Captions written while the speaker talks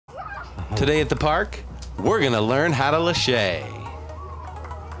Today at the park, we're gonna learn how to lache.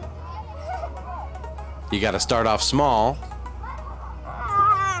 You gotta start off small,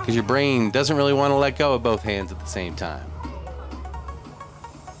 because your brain doesn't really want to let go of both hands at the same time.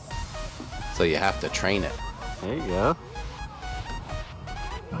 So you have to train it. There you go.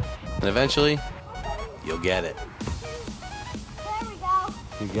 And eventually, you'll get it. There we go.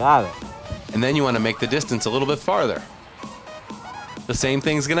 You got it. And then you want to make the distance a little bit farther. The same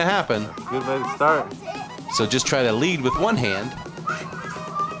thing's gonna happen. Good way to start. So just try to lead with one hand,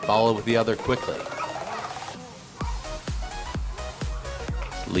 follow with the other quickly.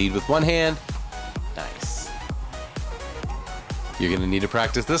 Lead with one hand. Nice. You're gonna need to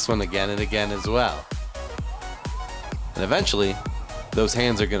practice this one again and again as well. And eventually, those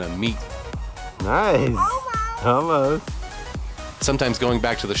hands are gonna meet. Nice. Almost. Sometimes going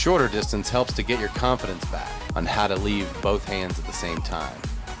back to the shorter distance helps to get your confidence back on how to leave both hands at the same time.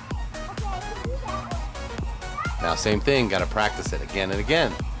 Now, same thing, gotta practice it again and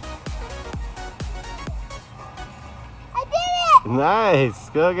again. I did it! Nice.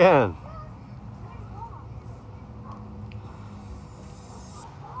 Go again.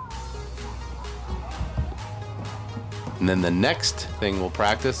 And then the next thing we'll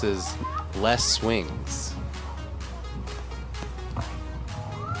practice is less swings.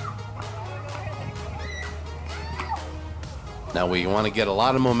 Now we want to get a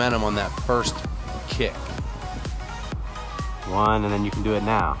lot of momentum on that first kick. One, and then you can do it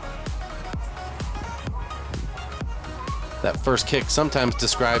now. That first kick, sometimes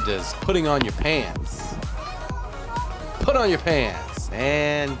described as putting on your pants. Put on your pants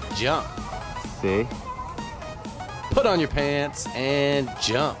and jump. See? Put on your pants and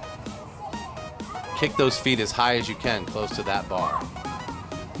jump. Kick those feet as high as you can, close to that bar.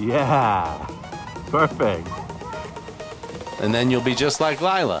 Yeah. Perfect. And then you'll be just like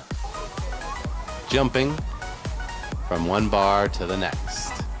Lylah, jumping from one bar to the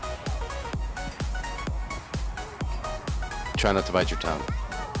next. Try not to bite your tongue.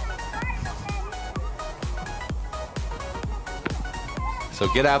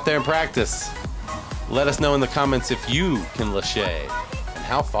 So get out there and practice. Let us know in the comments if you can lache and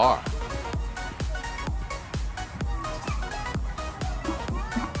how far.